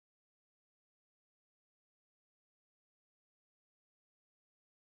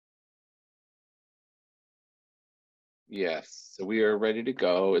Yes, so we are ready to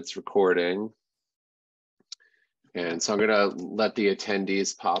go. It's recording. And so I'm going to let the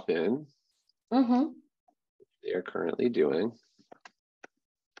attendees pop in. They are currently doing.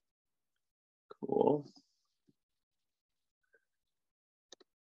 Cool.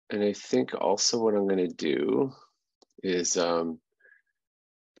 And I think also what I'm going to do is, can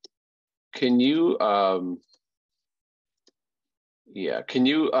you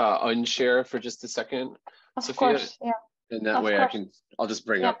unshare for just a second, Of Sophia? Course, yeah. And that way I'll just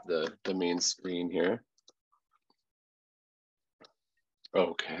bring up the main screen here.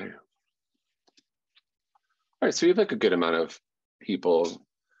 Okay. All right, so we have like a good amount of people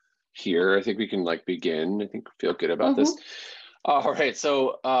here. I think we can begin. I think we feel good about this. All right,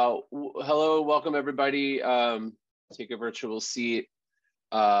 so hello, welcome everybody. Take a virtual seat.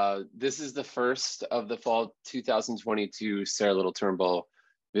 This is the first of the fall 2022 Sara Turnbull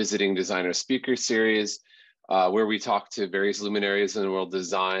Visiting Designer Speaker Series, where we talk to various luminaries in the world of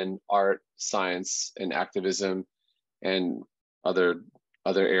design, art, science, and activism, and other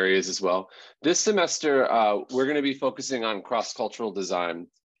areas as well. This semester, we're going to be focusing on cross-cultural design.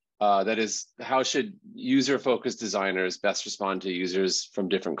 That is, how should user-focused designers best respond to users from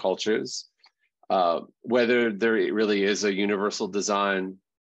different cultures? Whether there really is a universal design,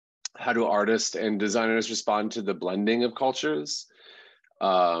 how do artists and designers respond to the blending of cultures?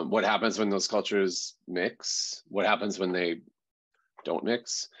 What happens when those cultures mix? What happens when they don't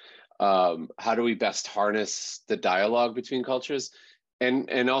mix? How do we best harness the dialogue between cultures?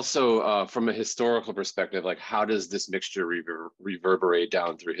 And also from a historical perspective, like how does this mixture reverberate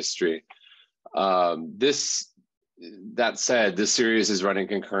down through history? That said, this series is running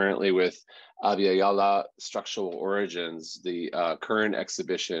concurrently with Abya Structural Origins, the current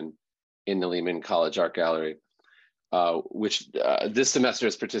exhibition in the Lehman College Art Gallery, which this semester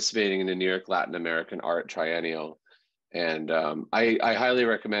is participating in the New York Latin American Art Triennial. And I highly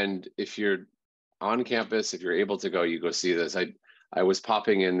recommend, if you're on campus, if you're able to go, you go see this. I was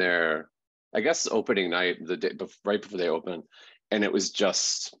popping in there, I guess opening night, the day right before they opened, and it was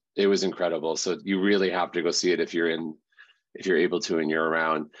incredible. So you really have to go see it if you're able to and you're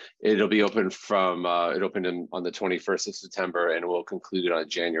around. It'll be open from it opened on the 21st of September and will conclude on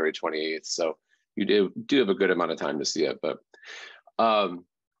January 28th. So you do have a good amount of time to see it. But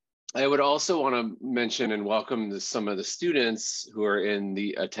I would also want to mention and welcome some of the students who are in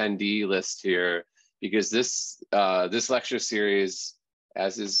the attendee list here, because this lecture series,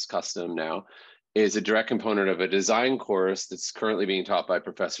 as is custom now, is a direct component of a design course that's currently being taught by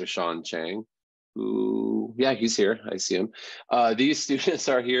Professor Sean Chang, who, yeah, he's here, I see him. These students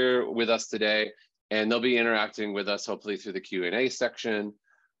are here with us today, and they'll be interacting with us hopefully through the Q&A section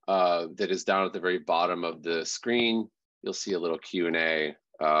that is down at the very bottom of the screen. You'll see a little Q&A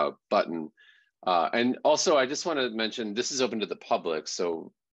button. And also, I just want to mention, this is open to the public,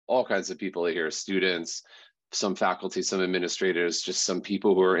 so all kinds of people here, students, some faculty, some administrators, just some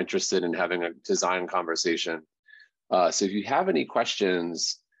people who are interested in having a design conversation. So if you have any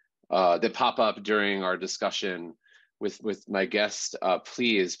questions that pop up during our discussion with my guest,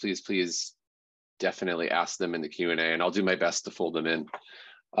 please definitely ask them in the Q&A, and I'll do my best to fold them in.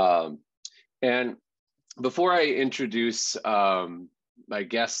 And before I introduce my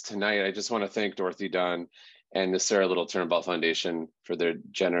guest tonight, I just want to thank Dorothy Dunn and the Sara Turnbull Foundation for their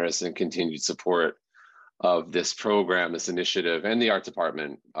generous and continued support of this program, this initiative, and the art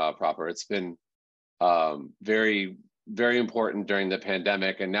department proper. It's been very, very important during the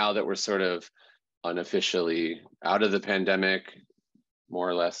pandemic. And now that we're sort of unofficially out of the pandemic, more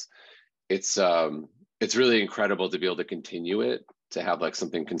or less, it's really incredible to be able to continue it, to have like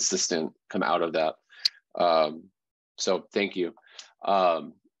something consistent come out of that. So thank you.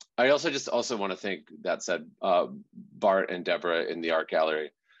 I also want to thank, that said, Bart and Deborah in the art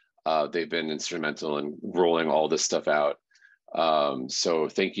gallery. They've been instrumental in rolling all this stuff out. So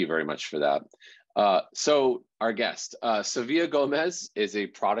thank you very much for that. So our guest, Sofia Gomes, is a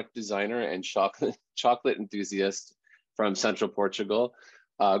product designer and chocolate enthusiast from Central Portugal.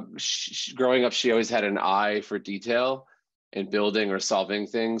 Growing up, she always had an eye for detail and building or solving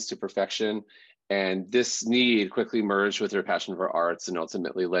things to perfection. And this need quickly merged with her passion for arts and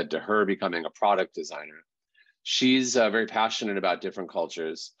ultimately led to her becoming a product designer. She's very passionate about different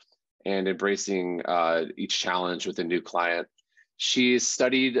cultures and embracing each challenge with a new client. She's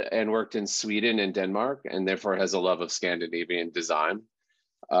studied and worked in Sweden and Denmark, and therefore has a love of Scandinavian design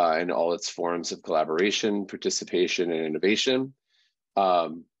and all its forms of collaboration, participation, and innovation.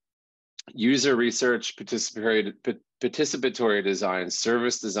 User research, participatory design,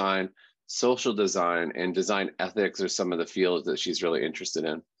 service design, social design, and design ethics are some of the fields that she's really interested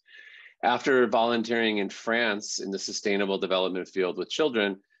in. After volunteering in France in the sustainable development field with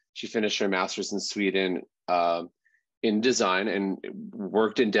children, she finished her master's in Sweden in design and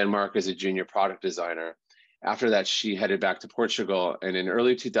worked in Denmark as a junior product designer. After that, she headed back to Portugal, and in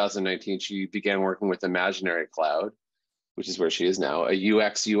early 2019, she began working with Imaginary Cloud, which is where she is now, a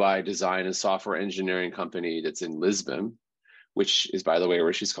UX, UI design and software engineering company that's in Lisbon, which is, by the way,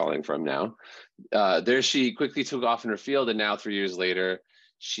 where she's calling from now. There she quickly took off in her field, and now 3 years later,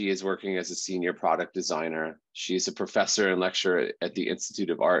 she is working as a senior product designer. She's a professor and lecturer at the Institute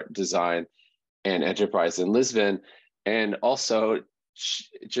of Art, Design, and Enterprise in Lisbon. And also,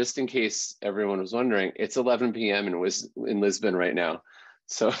 just in case everyone was wondering, it's 11 p.m. in Lisbon right now.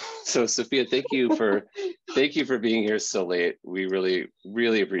 So Sofia, thank you for being here so late. We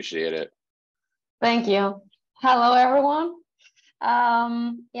really appreciate it. Thank you. Hello, everyone.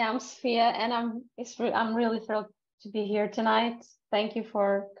 Yeah, I'm Sofia, and I'm really thrilled to be here tonight. Thank you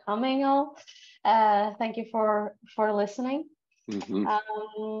for coming, all. Thank you for listening. Mm-hmm.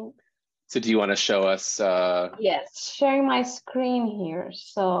 So do you want to show us? Yes, sharing my screen here.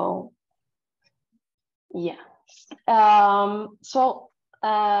 So yeah. As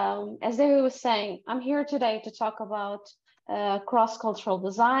David was saying, I'm here today to talk about cross-cultural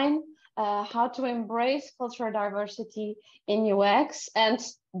design, how to embrace cultural diversity in UX, and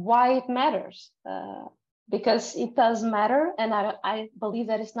why it matters. Because it does matter, and I believe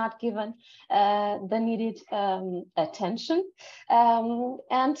that it's not given the needed attention.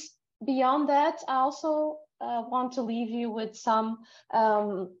 And beyond that, I also want to leave you with some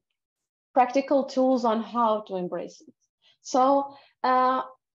practical tools on how to embrace it. So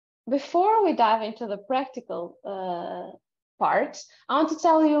before we dive into the practical part, I want to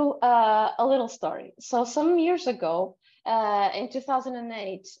tell you a little story. So some years ago, in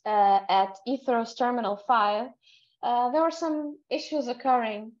 2008, at Heathrow's Terminal 5, there were some issues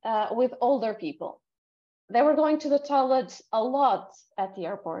occurring with older people. They were going to the toilet a lot at the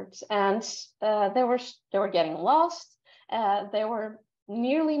airport, and they were getting lost. They were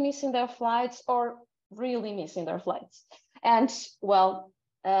nearly missing their flights or really missing their flights. And well,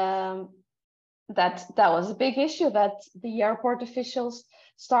 that was a big issue that the airport officials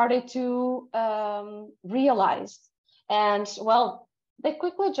started to realize. And well, they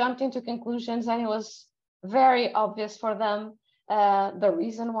quickly jumped into conclusions, and it was very obvious for them the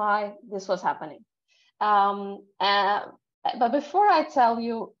reason why this was happening. But before I tell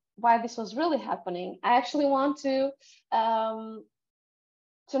you why this was really happening, I actually want to know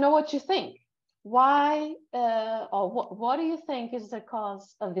what you think. Why or what do you think is the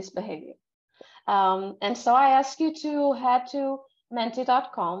cause of this behavior? And so I ask you to head to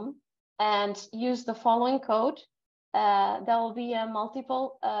menti.com and use the following code. There will be a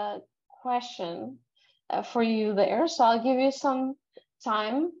multiple question for you there. So I'll give you some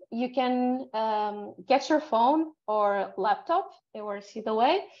time. You can get your phone or laptop. It works either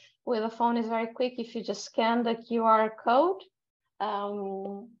way. With a phone is very quick if you just scan the QR code.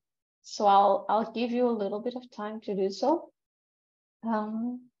 So I'll give you a little bit of time to do so.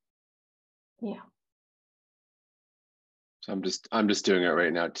 Yeah. So I'm just doing it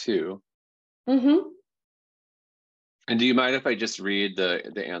right now too. Mm-hmm. And do you mind if I just read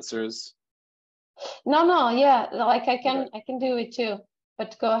the answers? No, yeah, like I can do it too,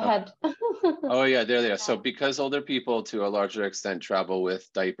 but go ahead. Oh yeah, there they are. So because older people to a larger extent travel with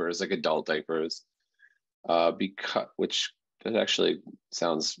diapers, like adult diapers, which that actually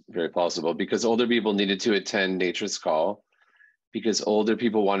sounds very plausible, because older people needed to attend nature's call, because older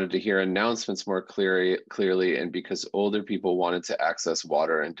people wanted to hear announcements more clearly, and because older people wanted to access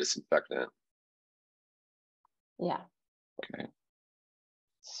water and disinfectant. Yeah. Okay.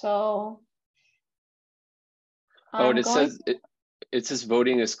 So. And it says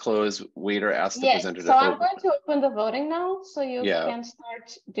voting is closed. Waiter asked the presenter to open. So I'm going to open the voting now, so you can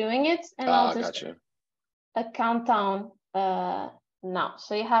start doing it, and I'll just gotcha. A countdown now.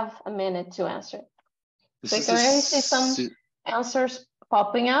 So you have a minute to answer. So you can already see some answers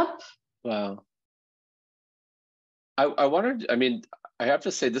popping up. Wow. I wondered, I mean, I have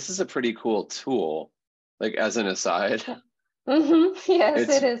to say, this is a pretty cool tool, like as an aside. Mm-hmm. Yes,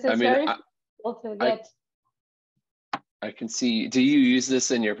 it is. It's very cool to get. I can see, do you use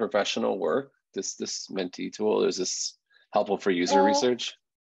this in your professional work, this Menti tool? Is this helpful for user research?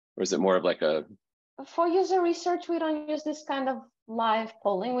 Or is it more of like a... For user research, we don't use this kind of live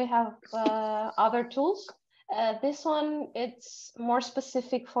polling. We have other tools. This one, it's more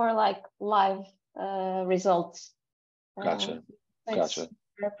specific for like live results. Gotcha. Gotcha.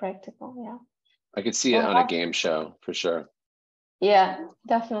 Very practical, yeah. I could see it on a game show for sure. Yeah,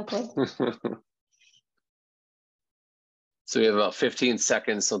 definitely. So we have about 15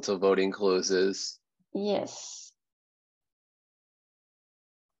 seconds until voting closes. Yes.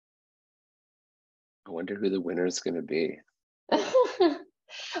 I wonder who the winner is going to be.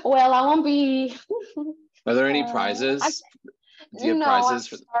 Well, I won't be. Are there any prizes? Do you have No, prizes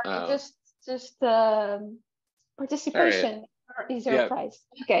for? sorry. Just All right. participation is your Yeah. prize.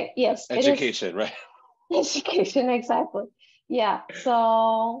 Okay. Yes, it is. Education, right? Education, exactly. Yeah.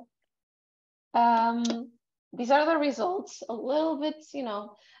 So these are the results. A little bit,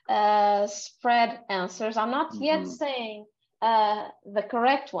 spread answers. I'm not yet saying the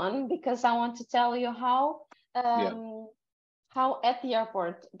correct one because I want to tell you how at the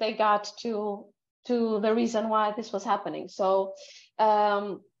airport they got to the reason why this was happening. So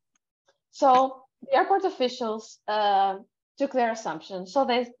so the airport officials took their assumption. So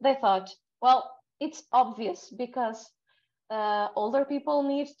they thought, well, it's obvious because older people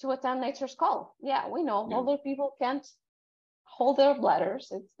need to attend nature's call. Yeah, we know older people can't hold their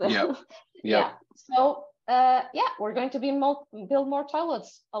bladders. It's yeah. So we're going to build more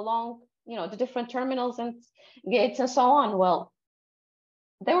toilets along the different terminals and gates and so on. Well,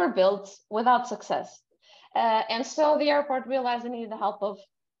 they were built without success, and so the airport realized they needed the help of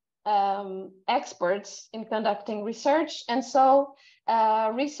experts in conducting research, and so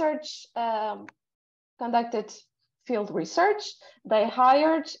research conducted field research. They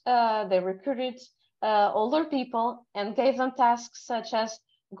they recruited older people and gave them tasks such as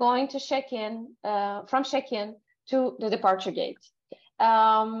going to check-in, from check-in to the departure gate.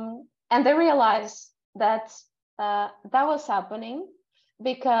 And they realized that that was happening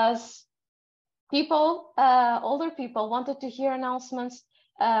because older people wanted to hear announcements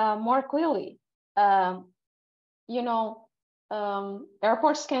more clearly.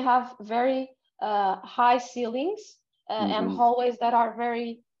 Airports can have very high ceilings and hallways that are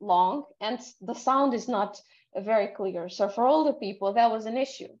very long, and the sound is not very clear. So for older people, that was an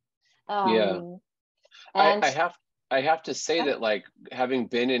issue. And I have to say that, like, having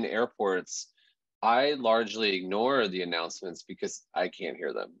been in airports, I largely ignore the announcements because I can't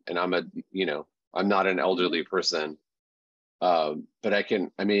hear them, and I'm not an elderly person. But I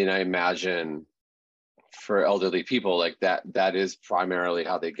imagine for elderly people like that is primarily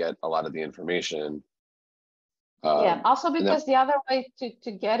how they get a lot of the information. Also because the other way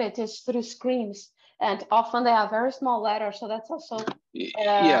to get it is through screens, and often they have very small letters, so that's also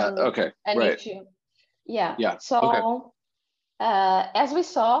an issue. So as we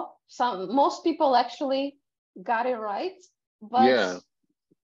saw, most people actually got it right, but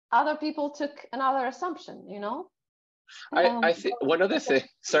other people took another assumption, I think one other thing,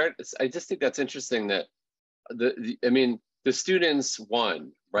 sorry, I just think that's interesting that the students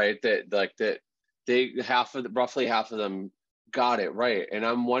won, right? That they roughly half of them got it right. And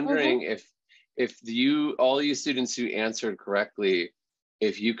I'm wondering if all you students who answered correctly,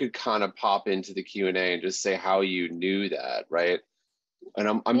 if you could kind of pop into the Q&A and just say how you knew that, right?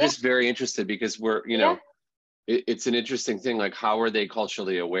 And I'm just very interested because it's an interesting thing, like how are they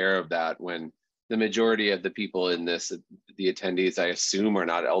culturally aware of that when the majority of the people in this, the attendees, I assume, are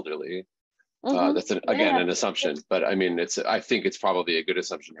not elderly. That's an assumption, but I think it's probably a good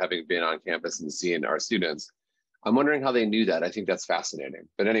assumption having been on campus and seeing our students. I'm wondering how they knew that. I think that's fascinating.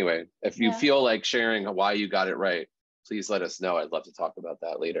 But anyway, if you feel like sharing why you got it right, please let us know. I'd love to talk about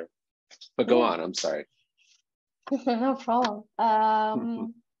that later. But go on, I'm sorry. No problem.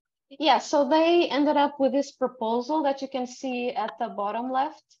 So they ended up with this proposal that you can see at the bottom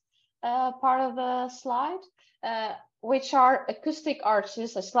left part of the slide, which are acoustic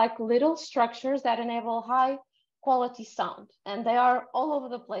arches. It's like little structures that enable high quality sound, and they are all over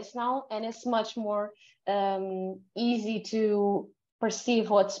the place now, and it's much more easy to perceive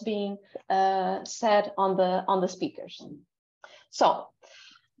what's being said on the speakers. So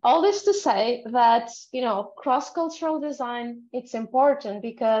all this to say that cross-cultural design, it's important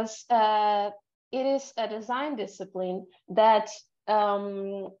because it is a design discipline that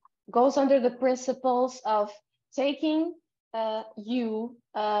goes under the principles of taking you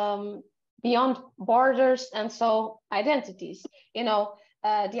beyond borders and so identities.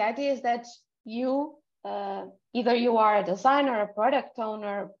 The idea is that you either you are a designer, a product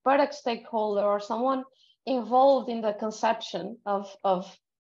owner, product stakeholder, or someone involved in the conception of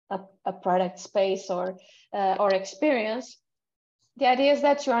a product space or experience. The idea is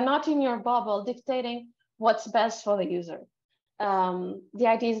that you are not in your bubble dictating what's best for the user. The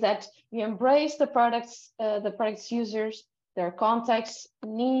idea is that you embrace the product's users, their context,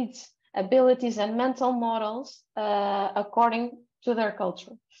 needs, abilities, and mental models according to their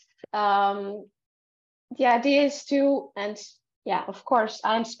culture. The idea is to, and Yeah, of course.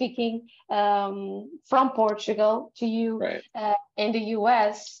 I'm speaking from Portugal to you Right. in the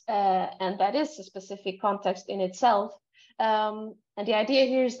US, and that is a specific context in itself. And the idea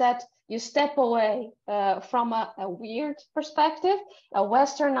here is that you step away from a weird perspective, a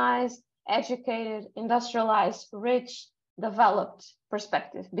westernized, educated, industrialized, rich, developed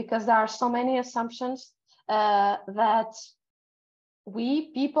perspective, because there are so many assumptions that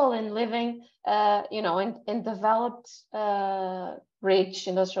we people in living, in developed, rich,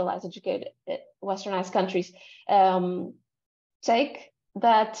 industrialized, educated, westernized countries, take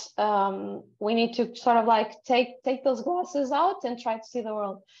that we need to sort of like take those glasses out and try to see the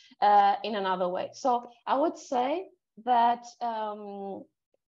world in another way. So I would say that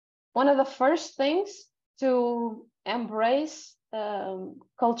one of the first things to embrace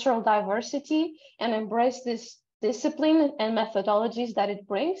cultural diversity and embrace this discipline and methodologies that it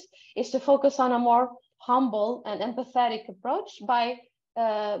brings is to focus on a more humble and empathetic approach by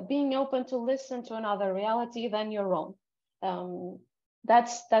being open to listen to another reality than your own.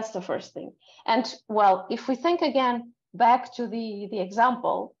 That's the first thing. And well, if we think again back to the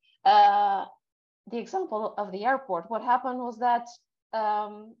example of the airport, what happened was that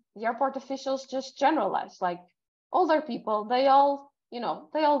the airport officials just generalized, like older people, they all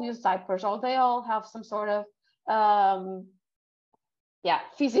use diapers, or they all have some sort of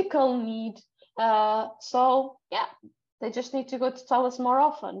physical need. So yeah, they just need to go to toilets more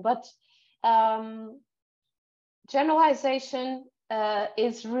often. But generalization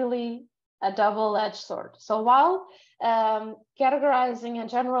is really a double-edged sword. So while categorizing and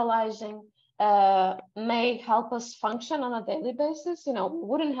generalizing may help us function on a daily basis, we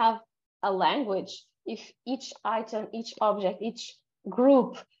wouldn't have a language if each item, each object, each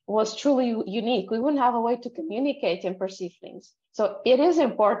group was truly unique. We wouldn't have a way to communicate and perceive things. So it is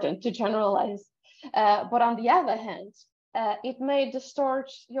important to generalize. But on the other hand, it may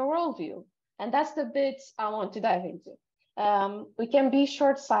distort your worldview. And that's the bit I want to dive into. We can be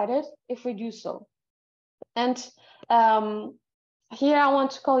short-sighted if we do so. And here I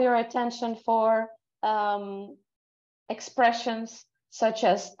want to call your attention for expressions such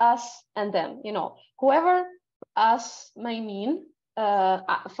as us and them. Whoever us may mean,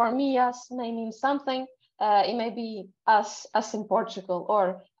 for me, us may mean something. It may be us in Portugal,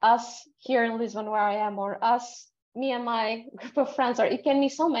 or us here in Lisbon where I am, or us, me and my group of friends, or it can be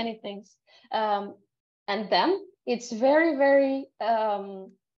so many things. And them, it's very, very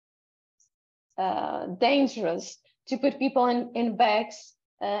dangerous to put people in bags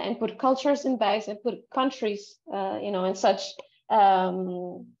and put cultures in bags and put countries, in such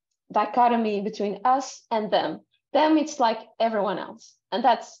dichotomy between us and them. Them, it's like everyone else, and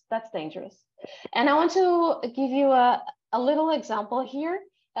that's dangerous. And I want to give you a little example here.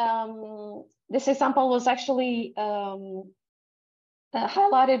 This example was actually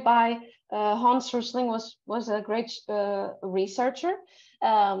highlighted by Hans Rosling, was a great researcher.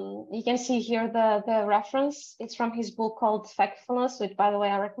 You can see here the reference. It's from his book called Factfulness, which, by the way,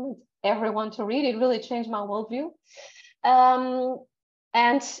 I recommend everyone to read. It really changed my worldview.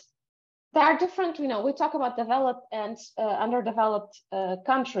 And there are different, we talk about developed and underdeveloped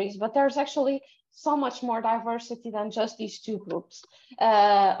countries, but there's actually so much more diversity than just these two groups.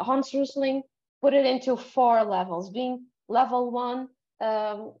 Hans Rosling put it into 4 levels, being level 1,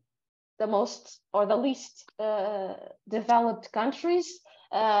 the most or the least developed countries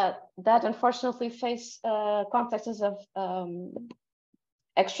that unfortunately face contexts of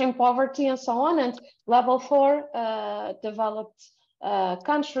extreme poverty and so on, and level 4, developed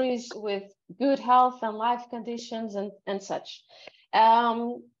countries with good health and life conditions and such.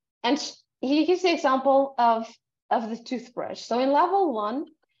 And he gives the example of the toothbrush. So in level 1,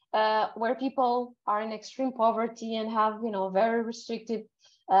 where people are in extreme poverty and have very restricted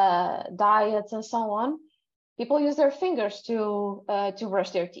diets and so on, people use their fingers to brush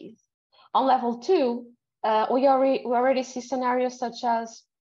their teeth. On level 2, we already see scenarios such as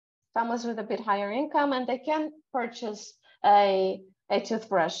families with a bit higher income, and they can purchase a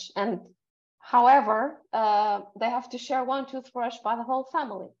toothbrush, and however they have to share one toothbrush by the whole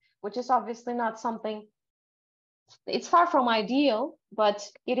family, which is obviously not something, it's far from ideal, but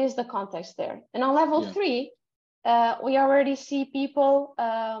it is the context there. And on level 3, we already see people,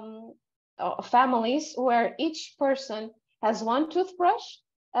 families where each person has one toothbrush.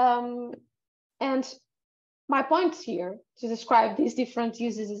 And my point here to describe these different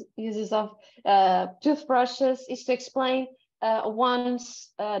uses of toothbrushes is to explain one's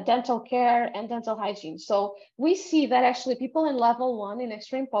dental care and dental hygiene. So we see that actually people in level 1 in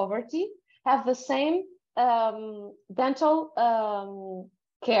extreme poverty have the same dental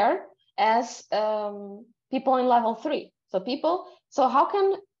care as people in level 3. So people, so how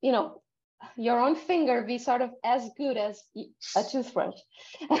can, you know, your own finger be sort of as good as a toothbrush?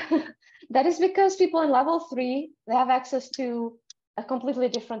 That is because people in level 3, they have access to a completely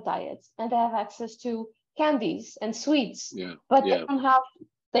different diet, and they have access to candies and sweets, but they don't have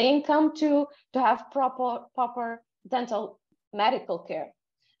the income to have proper dental medical care.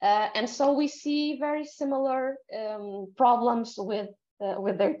 And so we see very similar problems with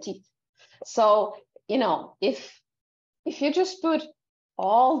their teeth. So, you know, if you just put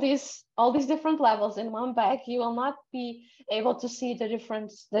all these different levels in one bag, you will not be able to see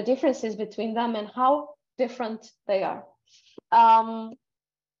the differences between them and how different they are.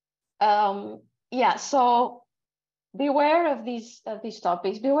 Yeah, so beware of these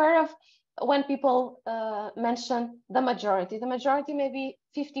topics. Beware of when people mention the majority. The majority may be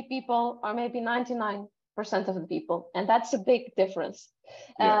 50 people or maybe 99% of the people, and that's a big difference.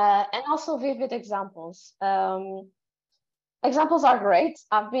 And also vivid examples. Examples are great.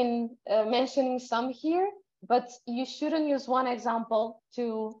 I've been mentioning some here, but you shouldn't use one example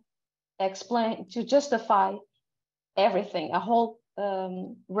to explain, to justify everything, a whole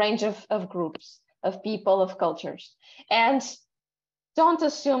range of groups, of people, of cultures. And don't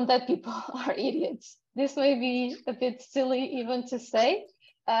assume that people are idiots. This may be a bit silly even to say,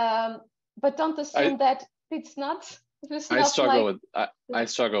 but don't assume that it's not. I struggle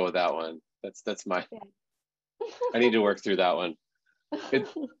with that one. That's my. Yeah. I need to work through that one.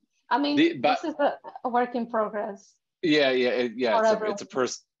 I mean, this is a work in progress. Yeah.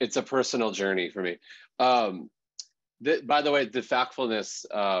 It's a personal journey for me. By the way, the factfulness,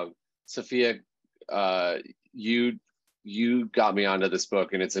 Sofia, you got me onto this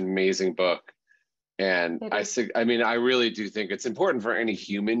book, and it's an amazing book. And I mean, I really do think it's important for any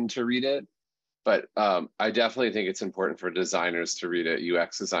human to read it, but I definitely think it's important for designers to read it,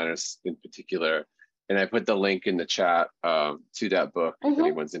 UX designers in particular. And I put the link in the chat to that book if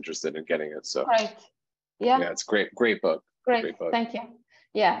anyone's interested in getting it. So right. Yeah, it's great book. Great book. Thank you.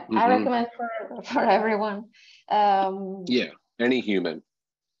 Yeah, I recommend for everyone. Yeah, any human.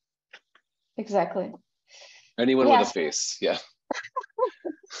 Exactly. Anyone with a face, yeah.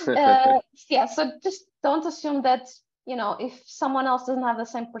 Yeah, so just don't assume that, you know, if someone else doesn't have the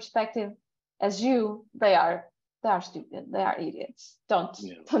same perspective as you, they are stupid, they are idiots. Don't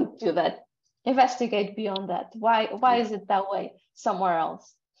do that. Investigate beyond that. Why is it that way somewhere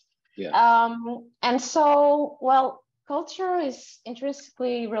else? Yeah. And so, well, culture is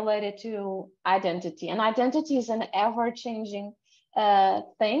intrinsically related to identity, and identity is an ever-changing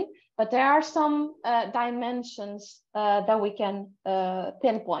thing. But there are some dimensions that we can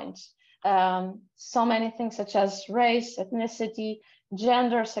pinpoint. So many things such as race, ethnicity,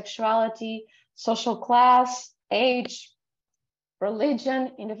 gender, sexuality, social class, age,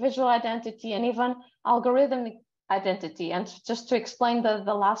 religion, individual identity, and even algorithmic identity. And just to explain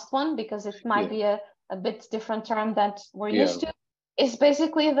the last one, because it might be a bit different term that we're used to, is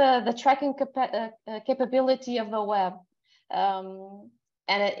basically the tracking capability of the web.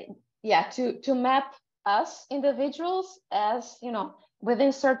 To map us individuals as, you know,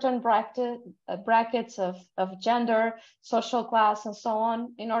 within certain brackets of gender, social class, and so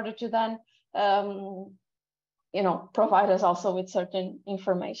on, in order to then you know, provide us also with certain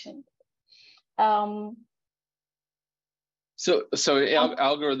information. So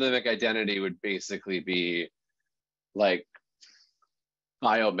algorithmic identity would basically be like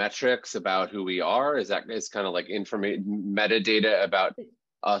biometrics about who we are. Is kind of like metadata about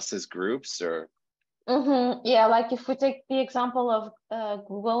us as groups, or? Yeah, like if we take the example of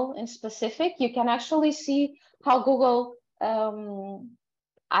Google in specific, you can actually see how Google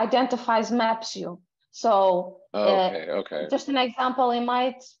maps you. So just an example, it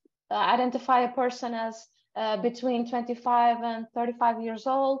might identify a person as between 25 and 35 years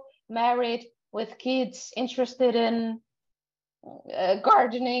old, married, with kids, interested in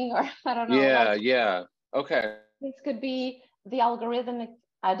gardening, or I don't know. Okay. This could be the algorithmic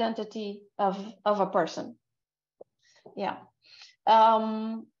identity of a person. Yeah.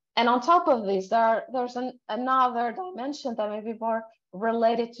 And on top of this, there's another dimension that may be more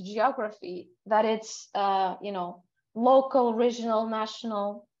related to geography, that it's you know, local, regional,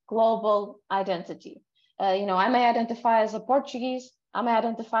 national, global identity. You know, I may identify as a Portuguese, I may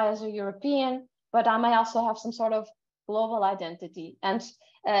identify as a European, but I may also have some sort of global identity. And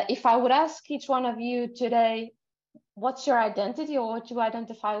if I would ask each one of you today, what's your identity, or what you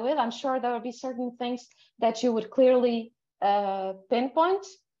identify with, I'm sure there would be certain things that you would clearly pinpoint,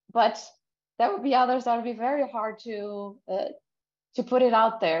 but there would be others that would be very hard to put it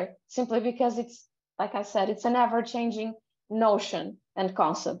out there, simply because it's, like I said, it's an ever-changing notion and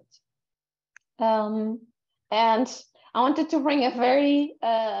concept. And I wanted to bring a very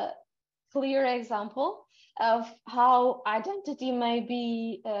clear example of how identity may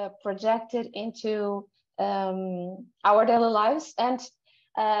be projected into our daily lives. And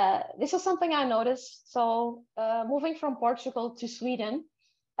this is something I noticed. So moving from Portugal to Sweden,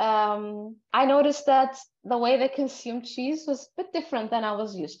 I noticed that the way they consume cheese was a bit different than I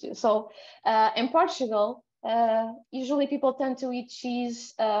was used to. So in Portugal, usually people tend to eat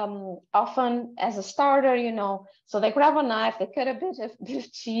cheese often as a starter, you know. So they grab a knife, they cut a bit of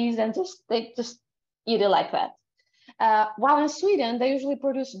cheese, and they just eat it like that. While in Sweden, they usually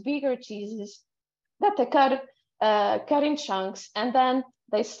produce bigger cheeses that they cut in chunks, and then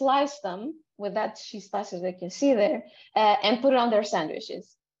they slice them with that cheese slices they can see there, and put it on their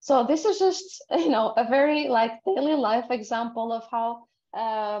sandwiches. So this is just, you know, a very like daily life example of how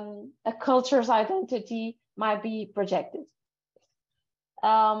a culture's identity might be projected.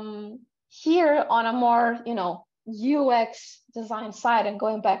 Here on a more, you know, UX design side, and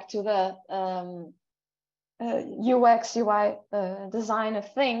going back to the UX UI design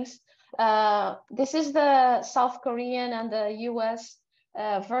of things, this is the South Korean and the US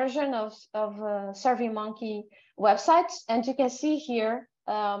version of SurveyMonkey websites, and you can see here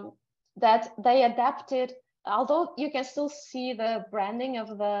that they adapted, although you can still see the branding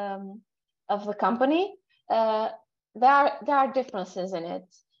of the company, there are differences in it.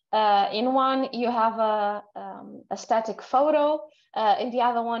 In one you have a static photo, in the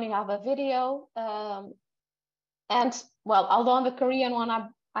other one you have a video, and well, although on the Korean one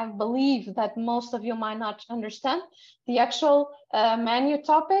I believe that most of you might not understand, the actual menu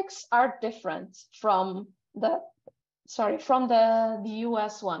topics are different from the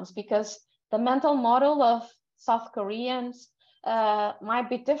US ones, because the mental model of South Koreans might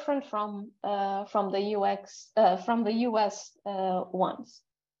be different from the US ones.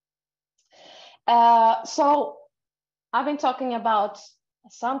 So I've been talking about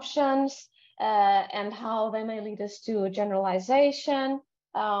assumptions and how they may lead us to generalization,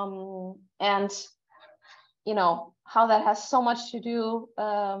 and you know how that has so much to do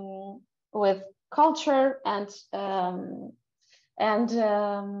with culture and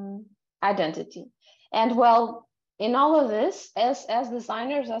identity. And well, in all of this, as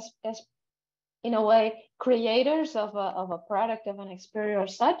designers, as in a way creators of a product, of an experience or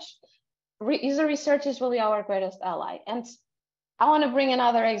such, user research is really our greatest ally. And I want to bring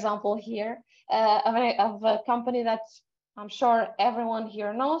another example here of a company that I'm sure everyone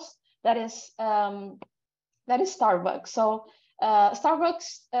here knows, that is Starbucks. So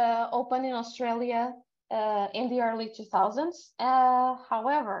Starbucks opened in Australia in the early 2000s.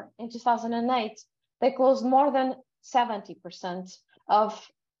 However, in 2008, they closed more than 70%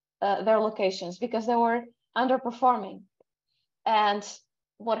 of their locations because they were underperforming. And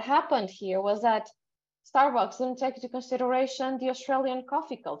what happened here was that Starbucks didn't take into consideration the Australian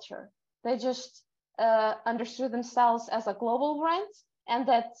coffee culture. They just understood themselves as a global brand, and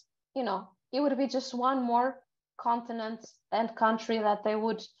that, you know, it would be just one more continent and country that they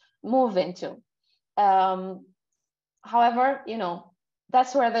would move into. However, you know,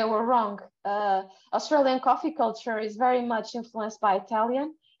 that's where they were wrong. Australian coffee culture is very much influenced by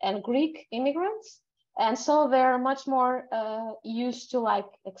Italian and Greek immigrants. And so they're much more used to like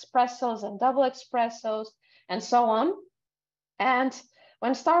espressos and double espressos and so on. And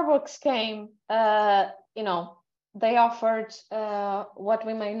when Starbucks came, you know, they offered what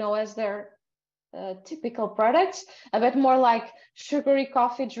we may know as their typical products, a bit more like sugary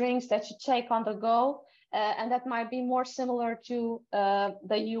coffee drinks that you take on the go, and that might be more similar to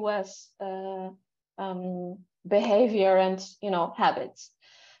the US behavior and, you know, habits.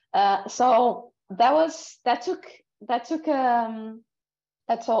 So that took a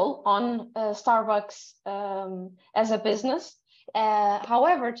toll on Starbucks as a business.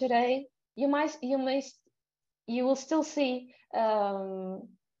 However, today you will still see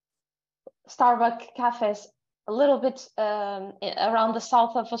Starbucks cafes a little bit around the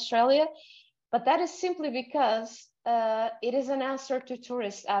south of Australia, but that is simply because it is an answer to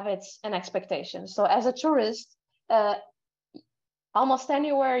tourist habits and expectations. So as a tourist, almost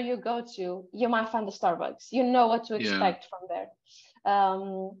anywhere you go to, you might find a Starbucks. You know what to expect from there.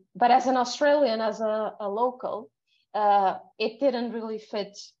 But as an Australian, as a local, it didn't really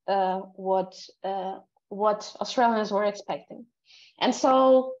fit what Australians were expecting. And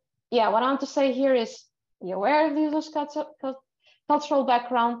so, yeah, what I want to say here is be aware of the user's cultural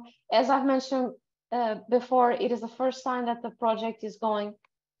background. As I've mentioned before, it is the first sign that the project is going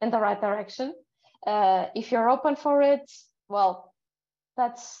in the right direction. If you're open for it, well,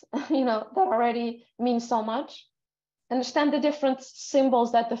 that's, you know, that already means so much. Understand the different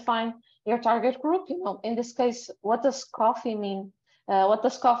symbols that define your target group. You know, in this case, what does coffee mean? What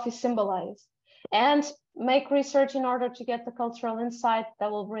does coffee symbolize? And make research in order to get the cultural insight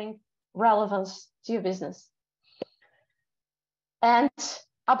that will bring relevance to your business. And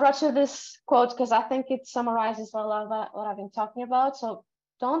I brought you this quote because I think it summarizes well what I've been talking about. So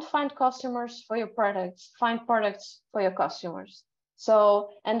don't find customers for your products, find products for your customers. So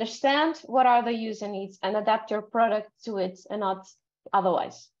understand what are the user needs and adapt your product to it and not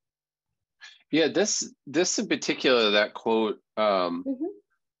otherwise. Yeah, this in particular, that quote,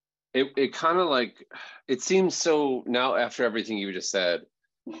 it kind of like, it seems so, now after everything you just said,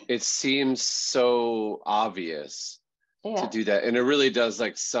 it seems so obvious to do that. And it really does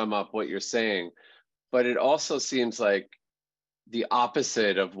like sum up what you're saying. But it also seems like the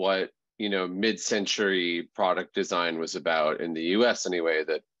opposite of what, you know, mid-century product design was about in the US anyway,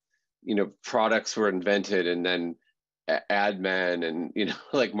 that, you know, products were invented and then ad men and, you know,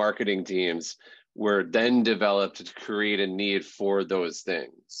 like marketing teams were then developed to create a need for those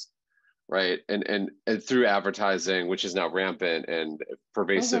things, right? And through advertising, which is now rampant and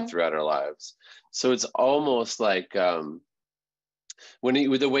pervasive throughout our lives. So it's almost like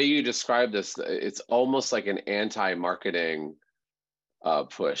with the way you describe this, it's almost like an anti-marketing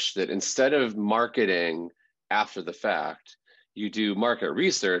push, that instead of marketing after the fact, you do market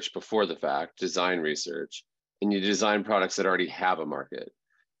research before the fact, design research, and you design products that already have a market.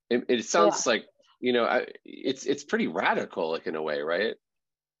 It sounds like, you know, it's pretty radical, like, in a way, right?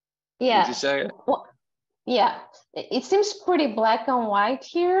 Yeah. Would you say? Well, yeah, it seems pretty black and white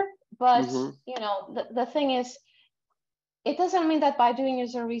here, but you know, the thing is, it doesn't mean that by doing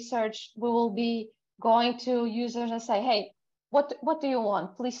user research, we will be going to users and say, hey, what do you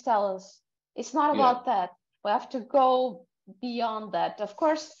want? Please tell us. It's not about that. We have to go beyond that. Of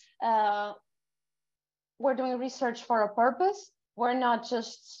course, we're doing research for a purpose. We're not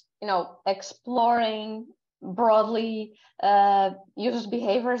just, you know, exploring broadly users'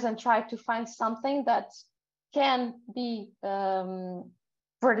 behaviors and try to find something that can be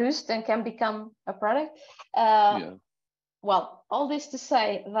produced and can become a product. Well, all this to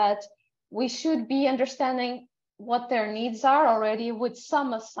say that we should be understanding what their needs are already with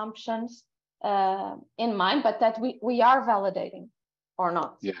some assumptions in mind, but that we are validating or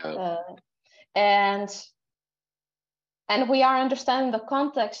not. And we are understanding the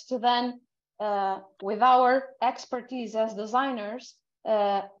context to then, with our expertise as designers,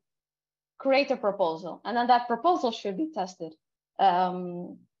 create a proposal. And then that proposal should be tested.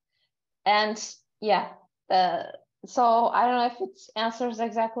 So I don't know if it answers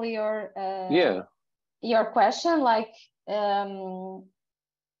exactly your question. Like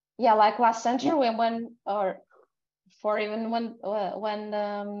like last century when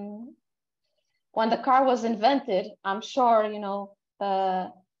the car was invented, I'm sure, you know,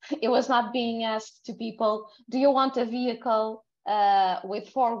 it was not being asked to people, do you want a vehicle with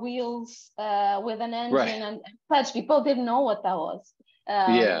 4 wheels, with an engine and such? People didn't know what that was.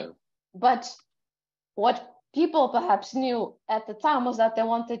 But what people perhaps knew at the time was that they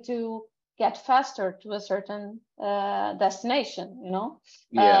wanted to get faster to a certain destination, you know.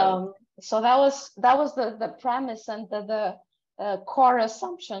 So that was the premise and the core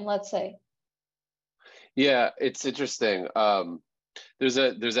assumption, let's say. Yeah, it's interesting.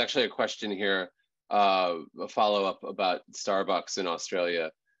 There's actually a question here, a follow-up about Starbucks in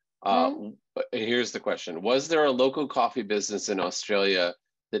Australia. Here's the question: was there a local coffee business in Australia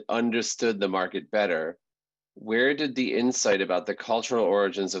that understood the market better? Where did the insight about the cultural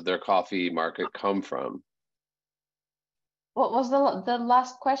origins of their coffee market come from? What was the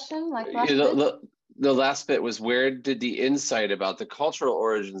last question? The last bit was, where did the insight about the cultural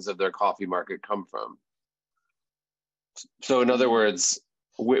origins of their coffee market come from? So in other words,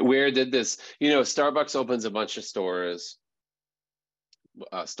 where did this, you know, Starbucks opens a bunch of stores,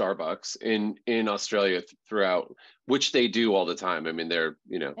 Starbucks in Australia throughout, which they do all the time. I mean, they're,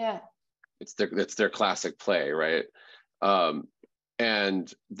 you know, it's their classic play, right?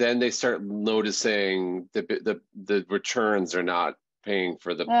 And then they start noticing the returns are not paying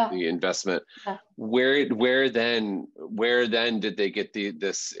for the investment. Where then did they get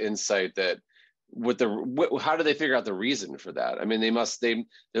this insight that how do they figure out the reason for that? I mean, they're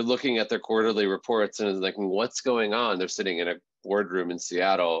looking at their quarterly reports and like, what's going on? They're sitting in a boardroom in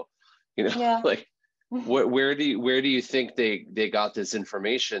Seattle, you know, like where do you think they got this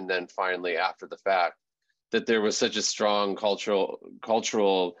information then finally after the fact, that there was such a strong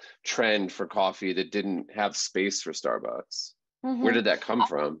cultural trend for coffee that didn't have space for Starbucks? Where did that come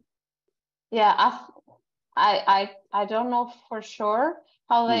from? Yeah, I don't know for sure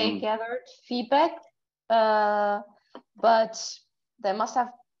how they gathered feedback, but they must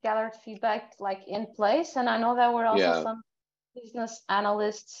have gathered feedback like in place, and I know there were also some business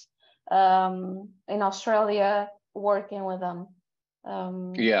analysts in Australia working with them.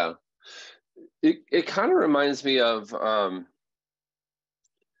 Yeah, it kind of reminds me of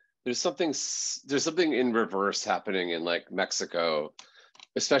there's something in reverse happening in like Mexico,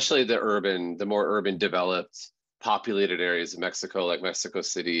 especially the more urban, developed, populated areas of Mexico, like Mexico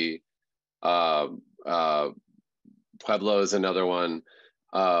City. Pueblo is another one,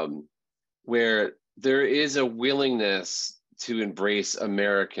 where there is a willingness to embrace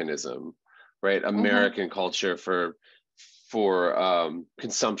Americanism, right? American culture for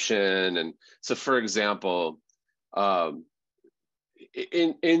consumption. And so, for example,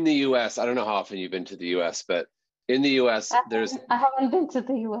 in the U.S., I don't know how often you've been to the U.S., but in the U.S., I haven't been to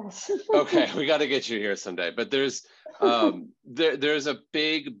the U.S. Okay, we got to get you here someday. But there's there's a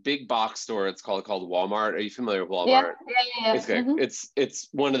big box store. It's called Walmart. Are you familiar with Walmart? Yeah. It's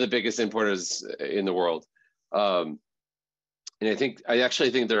one of the biggest importers in the world. And I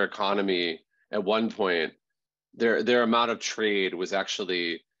actually think their economy at one point, their amount of trade was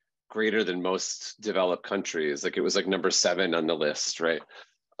actually greater than most developed countries. Like it was like number 7 on the list, right?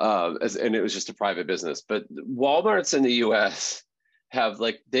 And it was just a private business. But Walmarts in the U.S. have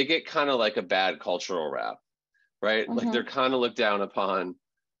they get kind of like a bad cultural rap, right? Like they're kind of looked down upon,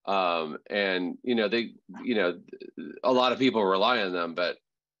 and a lot of people rely on them, but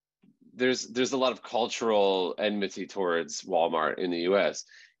there's a lot of cultural enmity towards Walmart in the U.S.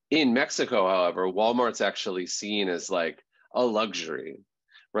 In Mexico, however, Walmart's actually seen as like a luxury,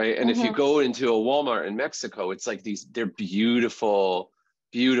 right? And if you go into a Walmart in Mexico, it's like they're beautiful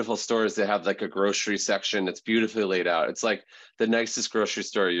stores that have like a grocery section that's beautifully laid out. It's like the nicest grocery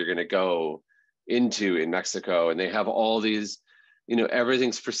store you're going to go into in Mexico. And they have all these,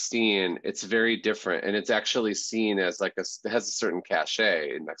 everything's pristine. It's very different. And it's actually seen as it has a certain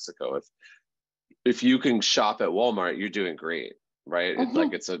cachet in Mexico. If you can shop at Walmart, you're doing great, right?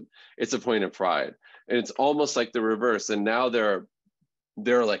 It's a point of pride. And it's almost like the reverse. And now there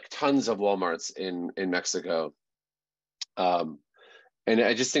are like tons of Walmarts in Mexico. And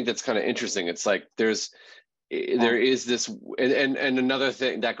I just think that's kind of interesting. It's like there is this, and another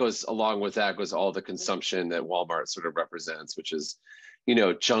thing that goes along with that goes all the consumption that Walmart sort of represents, which is,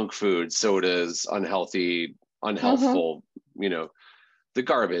 junk food, sodas, unhealthful, the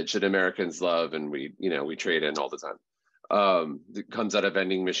garbage that Americans love and we trade in all the time. It comes out of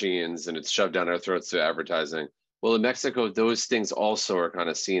vending machines and it's shoved down our throats through advertising. Well, in Mexico, those things also are kind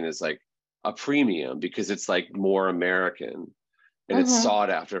of seen as like a premium because it's like more American. And it's sought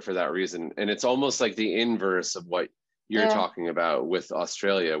after for that reason. And it's almost like the inverse of what you're talking about with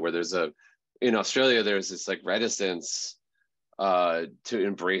Australia, where in Australia, there's this like reticence to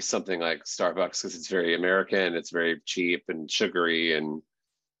embrace something like Starbucks because it's very American, it's very cheap and sugary, and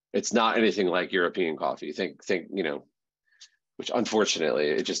it's not anything like European coffee. Think, which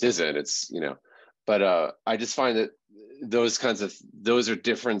unfortunately it just isn't. It's, but I just find that those are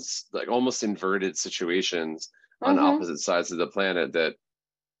different, like almost inverted situations on opposite sides of the planet that,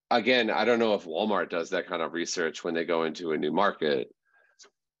 again, I don't know if Walmart does that kind of research when they go into a new market.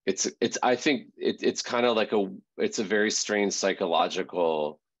 I think it's kind of like it's a very strange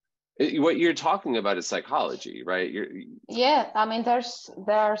psychological, what you're talking about is psychology, right? I mean, there's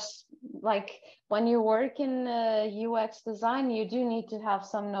like when you work in UX design, you do need to have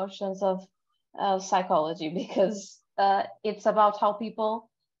some notions of psychology because it's about how people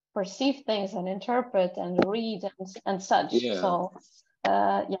perceive things and interpret and read and such. So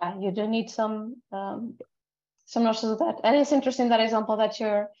you do need some notions of that. And it's interesting that example that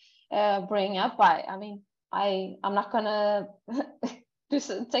you're bringing up. I'm not gonna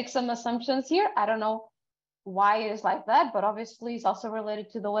take some assumptions here. I don't know why it is like that, but obviously it's also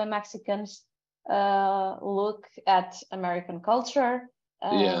related to the way Mexicans look at American culture.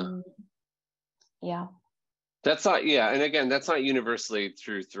 That's not, and again, that's not universally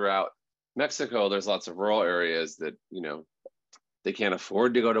true throughout Mexico. There's lots of rural areas that, they can't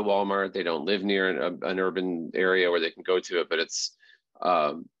afford to go to Walmart. They don't live near an urban area where they can go to it, but it's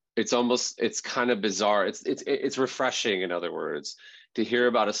kind of bizarre. It's refreshing, in other words, to hear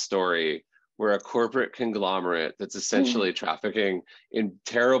about a story where a corporate conglomerate that's essentially trafficking in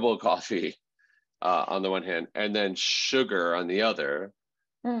terrible coffee on the one hand, and then sugar on the other,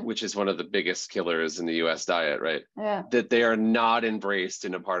 which is one of the biggest killers in the US diet, right? Yeah. That they are not embraced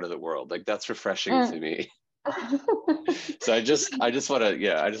in a part of the world. Like that's refreshing to me. So I just want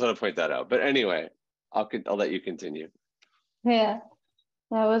to point that out. But anyway, I'll let you continue. Yeah.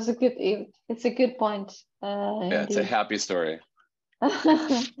 That was it's a good point. It's a happy story.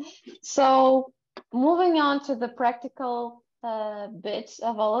 So moving on to the practical bit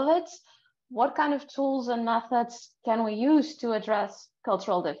of all of it, what kind of tools and methods can we use to address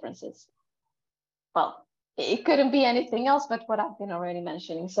cultural differences? Well, it couldn't be anything else but what I've been already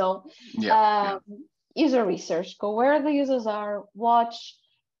mentioning. So user research, go where the users are, watch,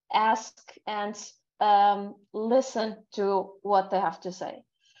 ask, and listen to what they have to say.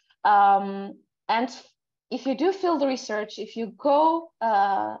 And if you do field research, if you go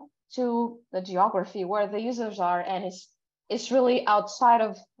to the geography where the users are and it's really outside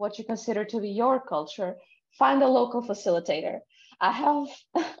of what you consider to be your culture, find a local facilitator. I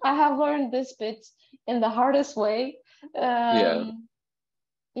have learned this bit in the hardest way.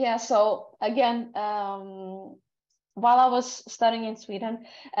 So again, while I was studying in Sweden,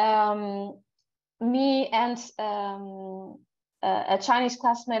 me and a Chinese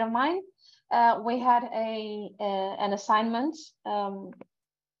classmate of mine, we had an assignment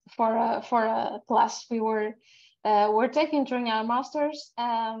for a class we were taking during our masters,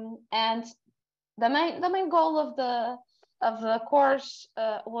 and the main goal of the course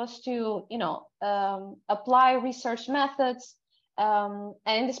was to apply research methods, and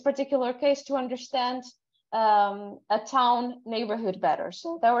in this particular case to understand a town neighborhood better.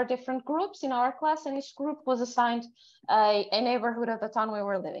 So there were different groups in our class, and each group was assigned a neighborhood of the town we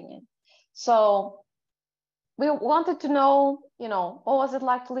were living in. So we wanted to know, what was it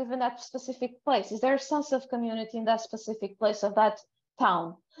like to live in that specific place? Is there a sense of community in that specific place of that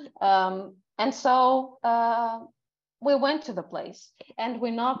town? And so we went to the place and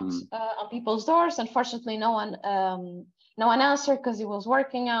we knocked on people's doors. Unfortunately, no one answered because it was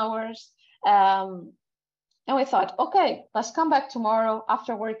working hours. And we thought, okay, let's come back tomorrow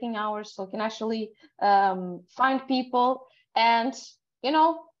after working hours so we can actually find people. And,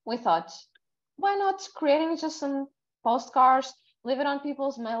 we thought, why not creating just some postcards, leave it on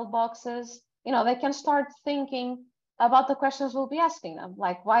people's mailboxes? They can start thinking about the questions we'll be asking them.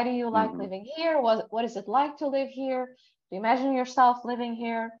 Like, why do you like living here? What is it like to live here? Do you imagine yourself living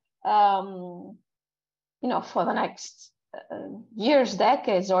here, for the next years,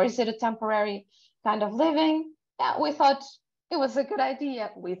 decades, or is it a temporary kind of living? Yeah, we thought it was a good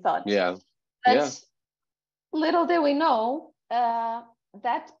idea. We thought. But little did we know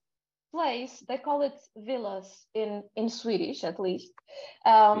that place, they call it villas in Swedish, at least.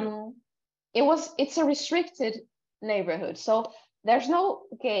 It's a restricted neighborhood, so there's no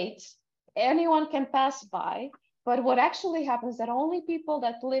gate. Anyone can pass by, but what actually happens is that only people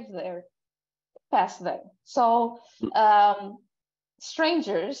that live there pass there. So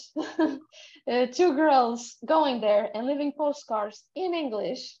strangers, two girls going there and leaving postcards in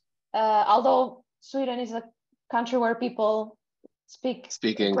English, although Sweden is a country where people speak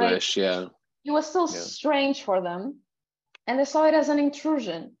English, it was still strange for them, and they saw it as an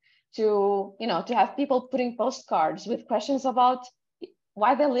intrusion to have people putting postcards with questions about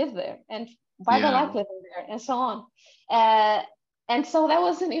why they live there and why they like living there and so on, and so that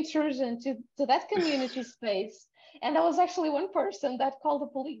was an intrusion to that community space, and there was actually one person that called the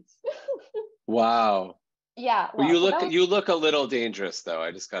police. Wow. Well, you look a little dangerous though,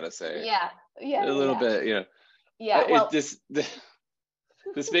 I just gotta say. A little bit,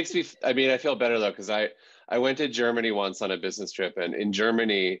 this makes me, I feel better though, because I went to Germany once on a business trip, and in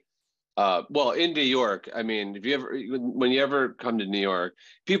Germany, in New York, when you ever come to New York,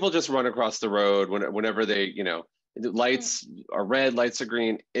 people just run across the road whenever they, the lights are red, lights are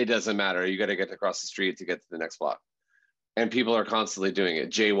green, it doesn't matter. You got to get across the street to get to the next block. And people are constantly doing it.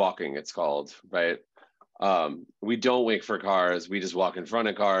 Jaywalking, it's called, right? We don't wait for cars. We just walk in front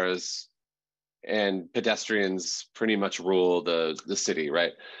of cars. And pedestrians pretty much rule the city,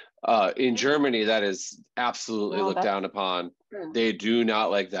 right? In Germany, that is absolutely looked down upon. They do not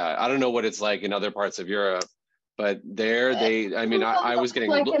like that. I don't know what it's like in other parts of Europe, but there I was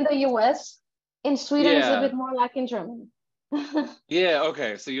getting like in the US. In Sweden, it's a bit more like in Germany.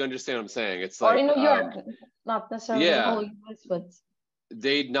 Okay, so you understand what I'm saying. It's or like in New York, not necessarily the whole US, but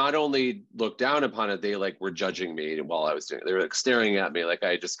they not only looked down upon it, they were judging me while I was doing it. They were staring at me like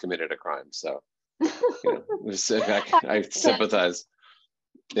I just committed a crime. So I sympathize.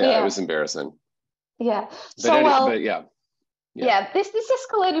 It was embarrassing. This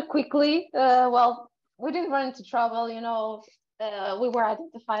escalated quickly. We didn't run into trouble, we were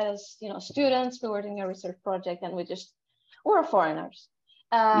identified as students. We were doing a research project, and we were foreigners.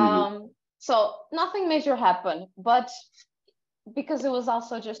 So nothing major happened, but because it was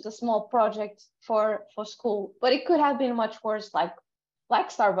also just a small project for school, but it could have been much worse, like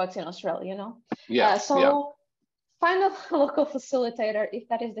Starbucks in Australia, Find a local facilitator if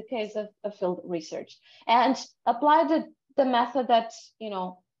that is the case of field research, and apply the method that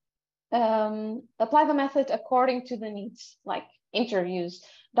apply the method according to the needs, like interviews,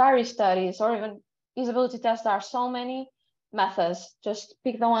 diary studies, or even usability tests. There are so many methods. Just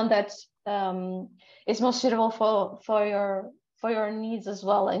pick the one that is most suitable for your needs as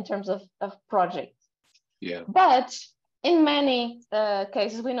well in terms of project. Yeah. But in many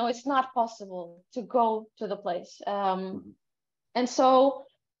cases, we know it's not possible to go to the place. And so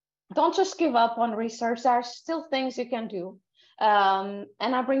don't just give up on research. There are still things you can do. And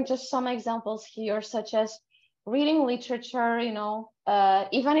I bring just some examples here, such as reading literature,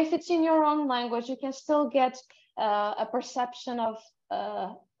 even if it's in your own language, you can still get a perception of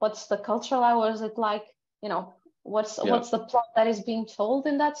what's the cultural, was it like, what's the plot that is being told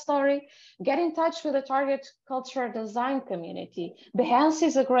in that story. Get in touch with the target culture design community. Behance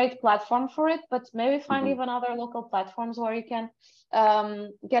is a great platform for it, but maybe find even other local platforms where you can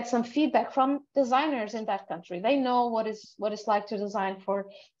get some feedback from designers in that country. They know what it's like to design for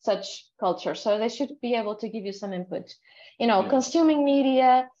such culture, so they should be able to give you some input. Consuming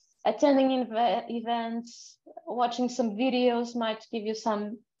media, attending events, watching some videos might give you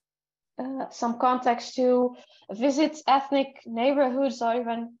some context to visit ethnic neighborhoods or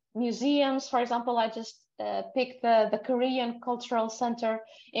even museums. For example, I just picked the Korean Cultural Center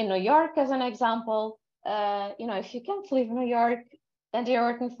in New York as an example. If you can't leave New York and you're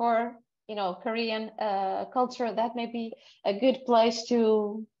working for Korean culture, that may be a good place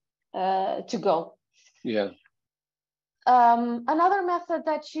to go. Yeah. Another method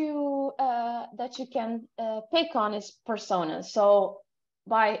that you can pick on is personas. So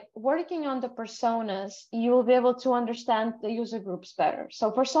by working on the personas, you will be able to understand the user groups better.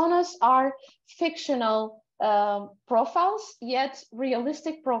 So personas are fictional profiles, yet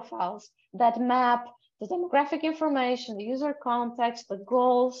realistic profiles that map the demographic information, the user context, the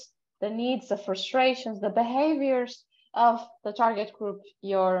goals, the needs, the frustrations, the behaviors of the target group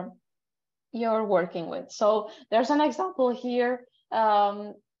you're working with. So there's an example here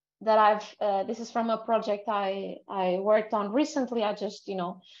that this is from a project I worked on recently. I just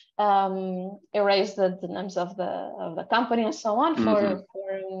erased the names of the company and so on for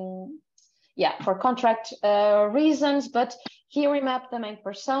contract reasons. But here we map the main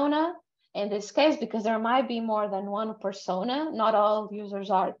persona in this case, because there might be more than one persona. Not all users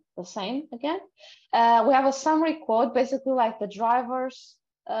are the same. Again, we have a summary quote, basically like the driver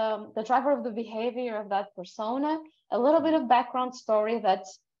of the behavior of that persona, a little bit of background story that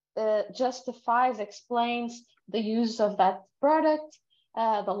explains the use of that product,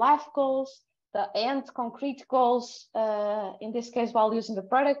 the life goals, the end concrete goals. In this case, while using the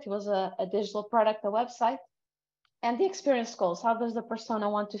product, it was a digital product, a website, and the experience goals. How does the persona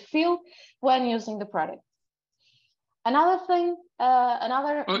want to feel when using the product? Another thing,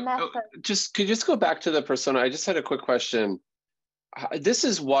 method. Could you just go back to the persona? I just had a quick question. This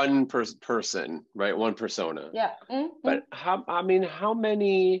is one person, right? One persona. Yeah. But how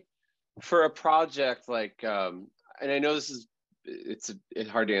many for a project like, and I know it's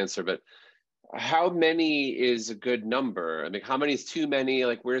hard to answer, but how many is a good number? I mean, how many is too many?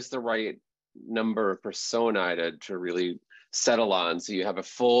 Like, where's the right number of persona to really settle on, so you have a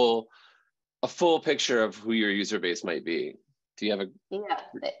full picture of who your user base might be? Do you have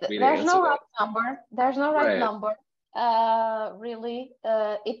there's no right number. There's no right number. Really,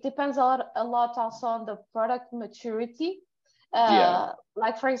 it depends a lot also on the product maturity.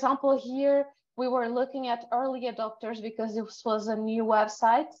 Like, for example, here we were looking at early adopters because this was a new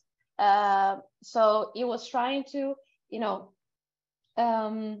website. So it was trying to,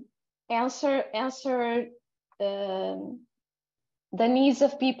 answer the needs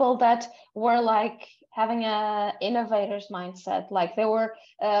of people that were like having a innovator's mindset, like they were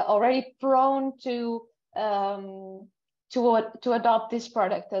already prone to adopt this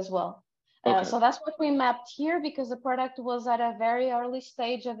product as well. So that's what we mapped here, because the product was at a very early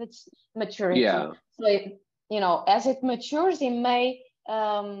stage of its maturity. So as it matures, it may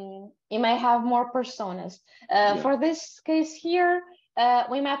have more personas. For this case here,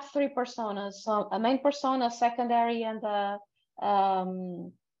 we mapped 3 personas: so a main persona, a secondary, and a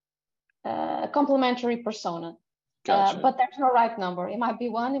complementary persona. Gotcha. But there's no right number. It might be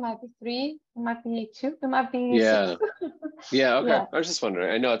 1, it might be 3, it might be 2, it might be 6. Okay. Yeah. I was just wondering.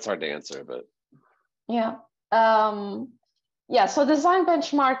 I know it's hard to answer, but so design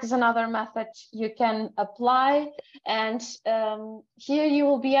benchmark is another method you can apply, and here you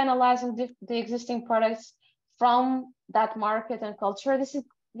will be analyzing the existing products from that market and culture. This is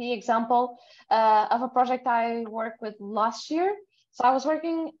the example of a project I worked with last year. So I was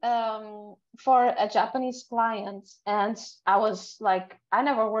working for a Japanese client, and I was like, I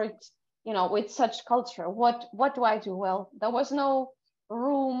never worked, with such culture. What do I do? Well, there was no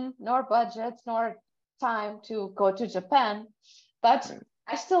room, nor budget, nor time to go to Japan, but Right.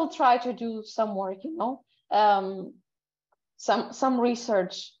 I still try to do some work, some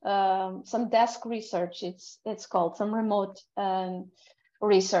research, some desk research. It's called some remote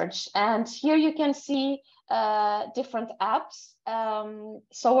research, and here you can see different apps.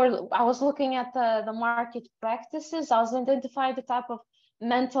 So I was looking at the market practices. I was identifying the type of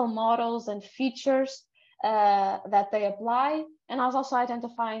mental models and features that they apply, and I was also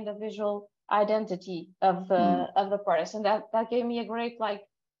identifying the visual identity of the products, and that gave me a great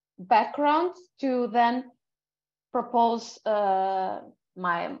background to then propose the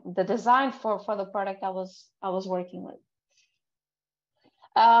design for the product I was working with.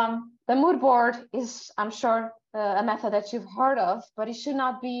 The mood board is, I'm sure, a method that you've heard of, but it should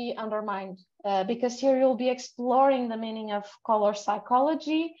not be undermined because here you'll be exploring the meaning of color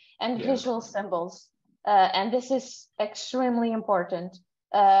psychology and visual symbols. And this is extremely important.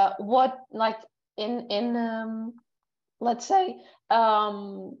 Let's say,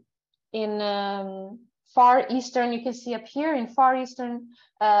 in Far Eastern, you can see up here in Far Eastern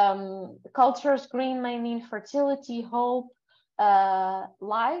cultures, green may mean fertility, hope,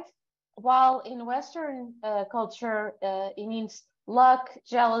 life, while in Western culture, it means luck,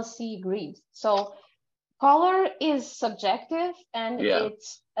 jealousy, greed. So color is subjective, and it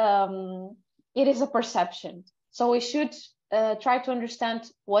is a perception. So we should try to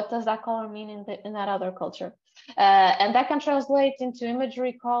understand what does that color mean in that other culture. And that can translate into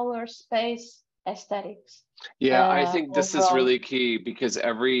imagery, color, space, aesthetics. Yeah, I think this is overall. really key because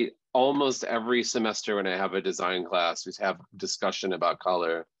almost every semester when I have a design class, we have discussion about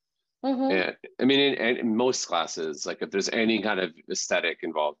color. And I mean, in most classes, like if there's any kind of aesthetic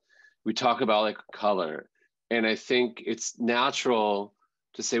involved, we talk about like color. And I think it's natural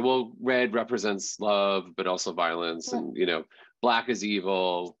to say, well, red represents love, but also violence, and black is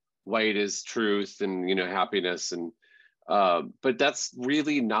evil, white is truth, and happiness, and but that's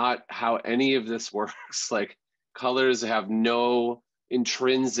really not how any of this works. Like colors have no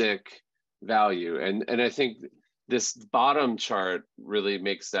intrinsic value, and I think this bottom chart really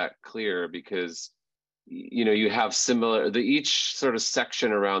makes that clear because you have similar each sort of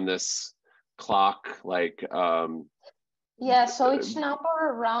section around this clock, like so each number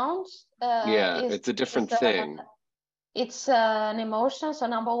around it's a different thing. It's an emotion. So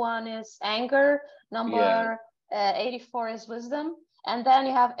number 1 is anger, number 84 is wisdom, and then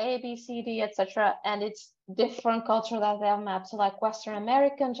you have A, B, C, D, etc. And it's different culture that they have mapped. So like Western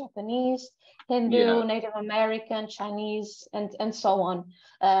American, Japanese, Hindu, Native American, Chinese, and so on.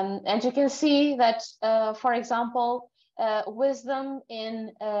 And you can see that, for example, wisdom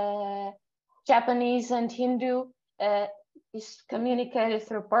in Japanese and Hindu is communicated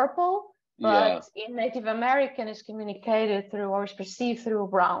through purple, but in Native American is communicated through or is perceived through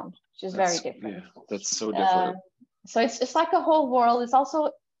brown, which is very different. Yeah, that's so different. So it's like a whole world. It's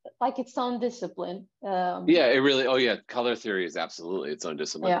also like its own discipline. It really. Color theory is absolutely its own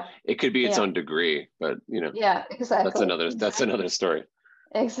discipline. Yeah. It could be its own degree, but Yeah, exactly. That's another story.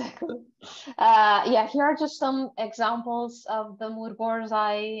 Exactly. Here are just some examples of the mood boards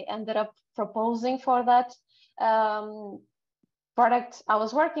I ended up proposing for that product I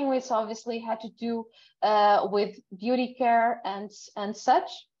was working with. So obviously had to do with beauty care and such.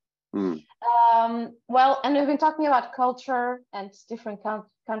 Well, and we've been talking about culture and different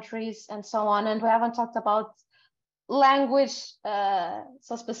countries and so on, and we haven't talked about language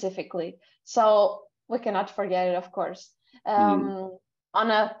so specifically. So we cannot forget it, of course. On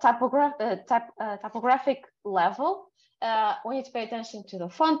a typographic level, we need to pay attention to the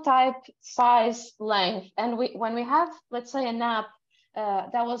font type, size, length. And when we have, let's say, an app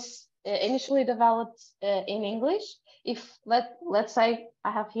that was initially developed in English, if let's say I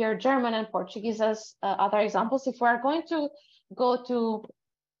have here German and Portuguese as other examples, if we're going to go to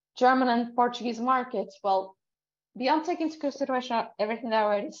German and Portuguese markets, well, beyond taking into consideration everything that I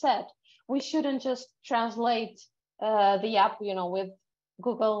already said, we shouldn't just translate the app, with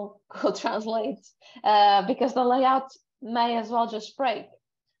Google Translate, because the layout may as well just break.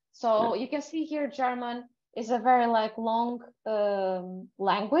 So you can see here German is a very long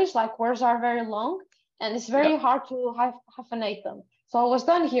language, like words are very long, and it's very hard to hyphenate them. So what was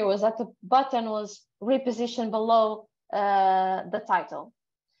done here was that the button was repositioned below the title.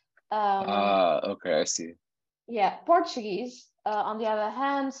 Okay, I see. Yeah, Portuguese, on the other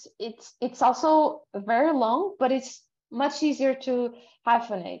hand, it's also very long, but it's much easier to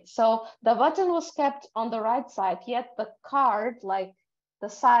hyphenate. So the button was kept on the right side, yet the card, like the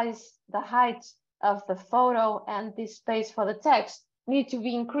size, the height of the photo and the space for the text, need to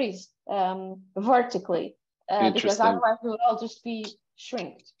be increased vertically, because otherwise it would all just be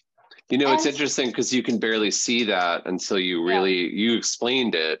shrinked. You know, it's interesting because you can barely see that until you really, you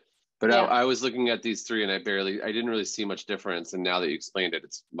explained it. But I was looking at these three and I didn't really see much difference. And now that you explained it,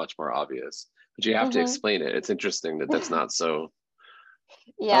 it's much more obvious. But you have to explain it. It's interesting that that's not so.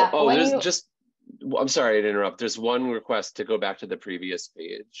 Yeah. I'm sorry to interrupt. There's one request to go back to the previous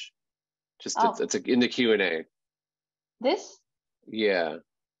page. It's in the Q&A. This? Yeah.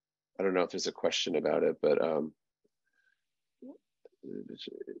 I don't know if there's a question about it, but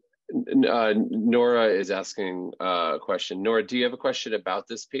Nora is asking a question. Nora, do you have a question about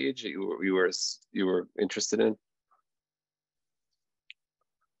this page that you were interested in?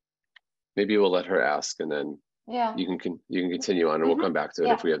 Maybe we'll let her ask, and then you can continue on, and we'll come back to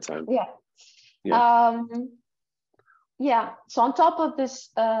it if we have time. So on top of this,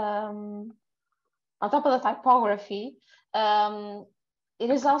 on top of the typography, it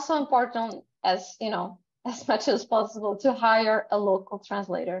is also important, as you know, as much as possible, to hire a local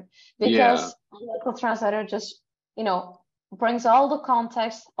translator, because a local translator just, you know, brings all the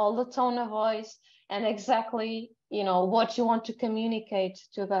context, all the tone of voice, and exactly, you know, what you want to communicate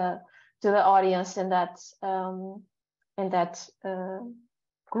to the audience in that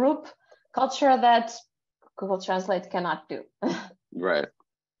group culture that Google Translate cannot do. Right.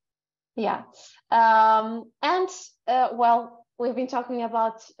 Yeah. Well, we've been talking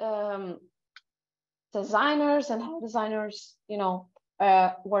about designers and how designers, you know,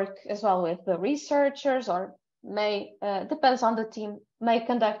 work as well with the researchers, or may, depends on the team, may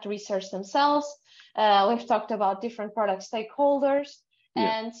conduct research themselves. We've talked about different product stakeholders.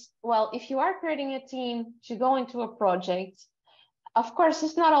 And well, if you are creating a team to go into a project, of course,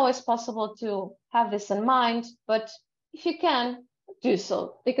 it's not always possible to have this in mind, but if you can, do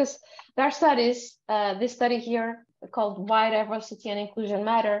so, because there are studies, this study here called Why Diversity and Inclusion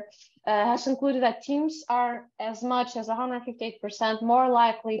Matter, has concluded that teams are as much as 158% more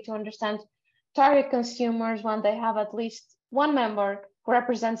likely to understand target consumers when they have at least one member who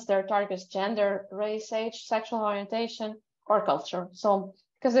represents their target's gender, race, age, sexual orientation, or culture. So,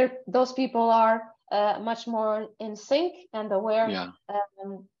 because those people are much more in sync and aware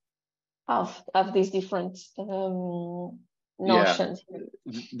of these different notions.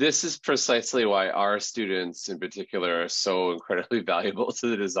 This is precisely why our students in particular are so incredibly valuable to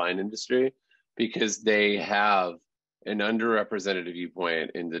the design industry, because they have an underrepresented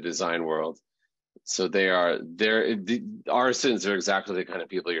viewpoint in the design world. So our students are exactly the kind of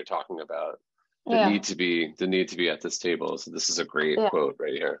people you're talking about that need to be at this table. So this is a great quote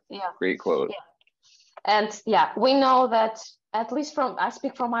right here. Great quote. And we know that, at least I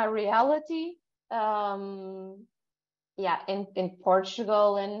speak from my reality, in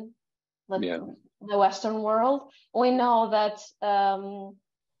Portugal and the Western world, we know that a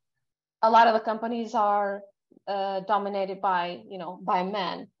lot of the companies are dominated by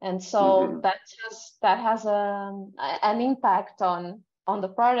men, and so that has an impact on the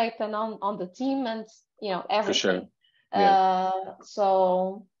product and on the team and everything.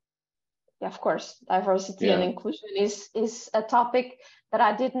 So of course, diversity and inclusion is a topic that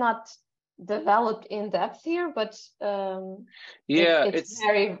I did not develop in depth here, but it's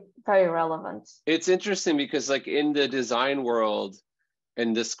very, very relevant. It's interesting because, like, in the design world,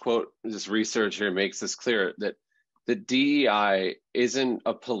 and this quote, this research here makes this clear, that the DEI isn't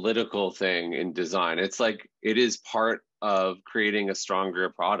a political thing in design. It's like, it is part of creating a stronger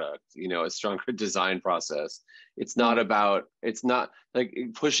product, a stronger design process. It's not like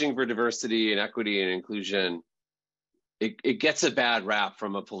pushing for diversity and equity and inclusion. It gets a bad rap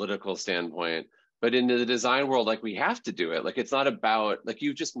from a political standpoint, but in the design world, like, we have to do it. Like, it's not about, like,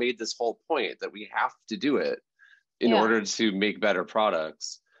 you've just made this whole point that we have to do it in order to make better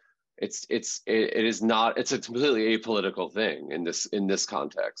products. It's a completely apolitical thing in this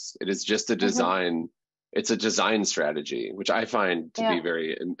context. It is just a design. It's a design strategy, which I find to be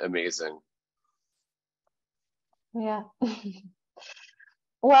very amazing. Yeah.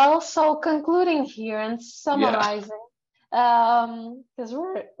 Well, so concluding here and summarizing, because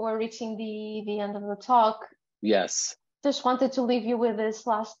we're reaching the end of the talk. Yes. Just wanted to leave you with this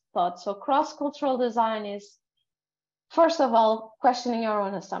last thought. So cross-cultural design is, first of all, questioning your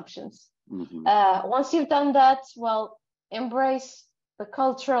own assumptions. Once you've done that, well, embrace the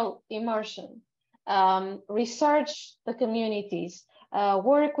cultural immersion, research the communities,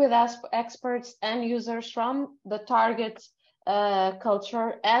 work with experts and users from the target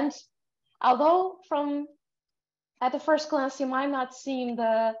culture. And although at the first glance you might not seem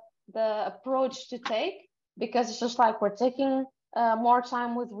the approach to take, because it's just like we're taking more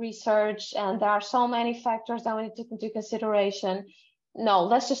time with research and there are so many factors that we need to take into consideration. No,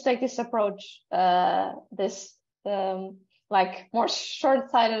 let's just take this approach, this like more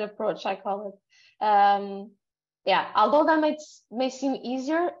short-sighted approach, I call it. Yeah, although that may seem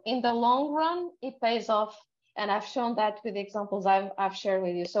easier, in the long run, it pays off. And I've shown that with the examples I've shared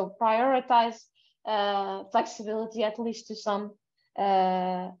with you. So prioritize flexibility, at least to some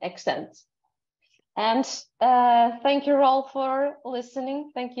extent. And thank you all for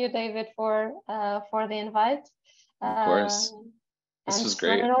listening. Thank you, David, for the invite. Of course. This was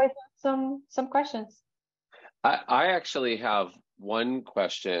great. Let me know if you have some questions. I actually have one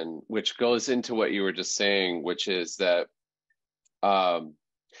question, which goes into what you were just saying, which is that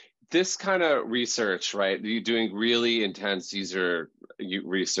this kind of research, right? You're doing really intense user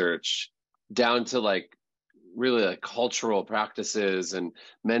research down to like really like cultural practices and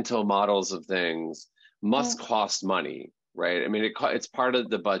mental models of things must cost money, right? I mean, it's part of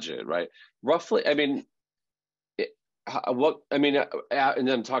the budget, right? Roughly, I mean, and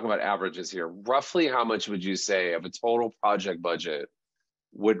I'm talking about averages here. Roughly, how much would you say of a total project budget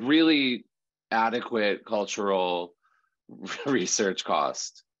would really adequate cultural research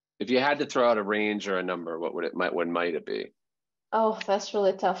cost? If you had to throw out a range or a number, what might it be? Oh, that's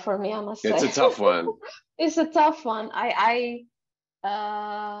really tough for me, I must say. It's a tough one. It's a tough one. I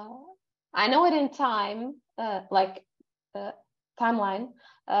know it in time, timeline.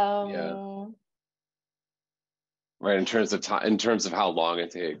 Yeah. Right, in terms of time, in terms of how long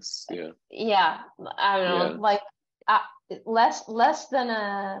it takes. Yeah. Yeah, I don't know, like less than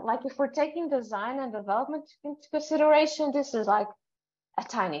like if we're taking design and development into consideration, this is like a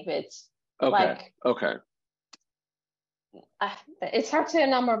tiny bit. Okay. Like, okay. It's hard to say a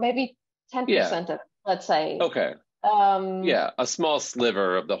number, maybe 10% of, let's say. Okay. Yeah, a small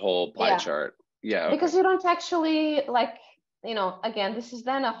sliver of the whole pie chart. Yeah. Okay. Because you don't actually like, again, this is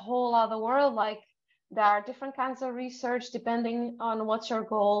then a whole other world. Like there are different kinds of research depending on what's your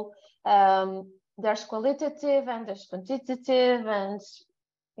goal. There's qualitative and there's quantitative, and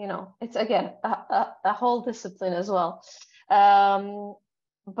it's again a whole discipline as well.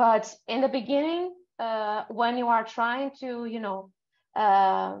 But in the beginning, when you are trying to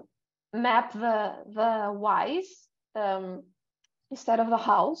map the whys instead of the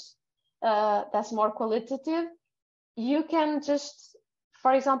hows, that's more qualitative. You can just,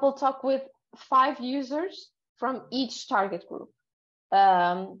 for example, talk with 5 users from each target group.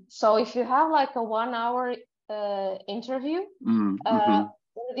 So if you have like a 1-hour interview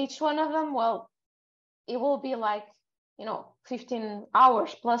with each one of them, well, it will be like 15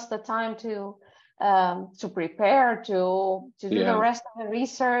 hours plus the time to prepare, to do the rest of the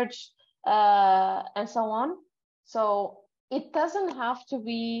research, and so on. So it doesn't have to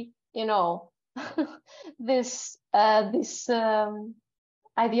be this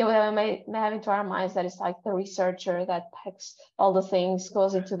idea that we may have into our minds, that it's like the researcher that packs all the things,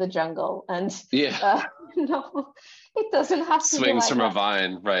 goes into the jungle, and it doesn't have to swings be like from that. A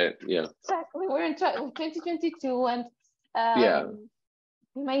vine, right? Yeah, exactly. We're in 2022, and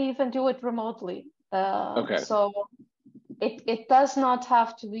we may even do it remotely. So it does not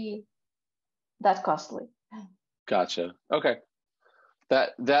have to be that costly. Gotcha. Okay.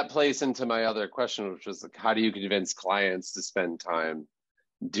 That plays into my other question, which was like, how do you convince clients to spend time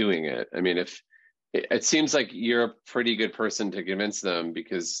doing it? I mean, if it seems like you're a pretty good person to convince them,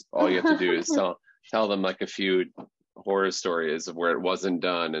 because all you have to do is tell them like a few horror stories of where it wasn't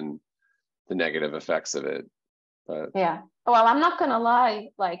done and the negative effects of it. But yeah, well, I'm not gonna lie,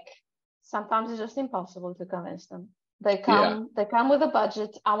 like sometimes it's just impossible to convince them. They come with a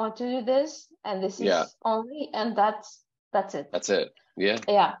budget. I want to do this, and this is only, and that's it. That's it.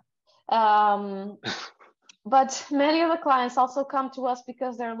 Yeah. But many of the clients also come to us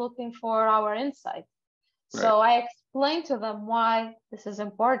because they're looking for our insight. Right. So I explain to them why this is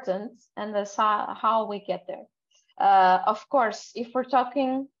important, and that's how we get there. Of course, if we're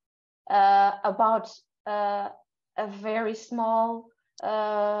talking about a very small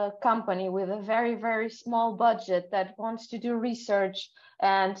company with a very, very small budget that wants to do research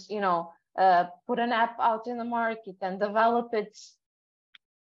and put an app out in the market and develop it,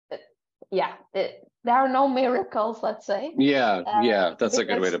 there are no miracles, let's say. That's a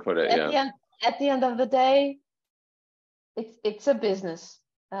good way to put it. At the end of the day, it's a business.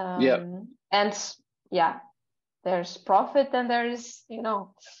 And there's profit and there's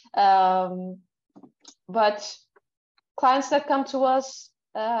but clients that come to us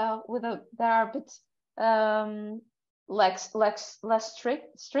that are a bit less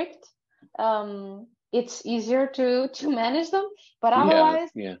strict, it's easier to manage them. But otherwise,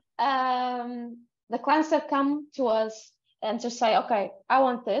 the clients that come to us and just say, okay, I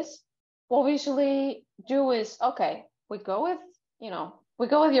want this, what we usually do is, okay, we go with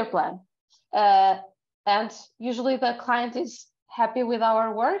your plan. And usually the client is happy with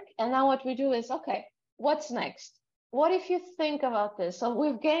our work. And now what we do is, okay, what's next? What if you think about this? So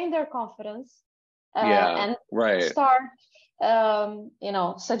we've gained their confidence, Yeah, and right. start,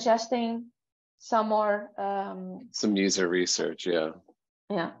 suggesting some more. Some user research. Yeah.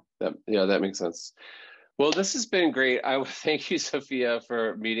 Yeah. That makes sense. Well, this has been great. I thank you, Sophia,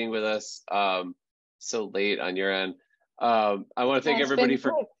 for meeting with us so late on your end. I want to thank It's everybody been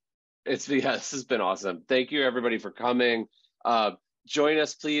for great. this has been awesome. Thank you, everybody, for coming. Join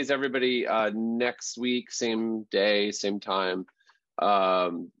us, please, everybody, next week, same day, same time.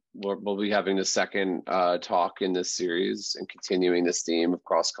 We'll be having the second talk in this series and continuing this theme of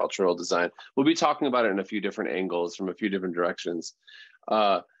cross-cultural design. We'll be talking about it in a few different angles from a few different directions.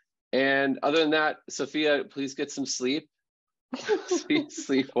 And other than that, Sophia, please get some sleep.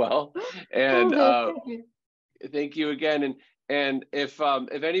 Sleep well. And Thank you. thank you again. And if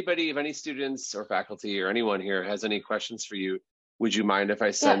anybody, if any students or faculty or anyone here has any questions for you, would you mind if I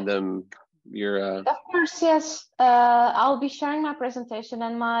Yeah, send them your of course, yes. I'll be sharing my presentation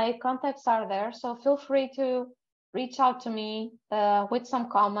and my contacts are there. So feel free to reach out to me with some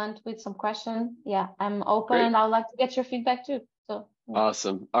comment, with some question. Yeah, I'm open great. and I'd like to get your feedback too. So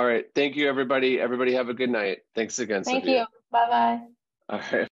Awesome. All right. Thank you, everybody. Everybody have a good night. Thanks again, thank you. Sophia. Bye bye. All right.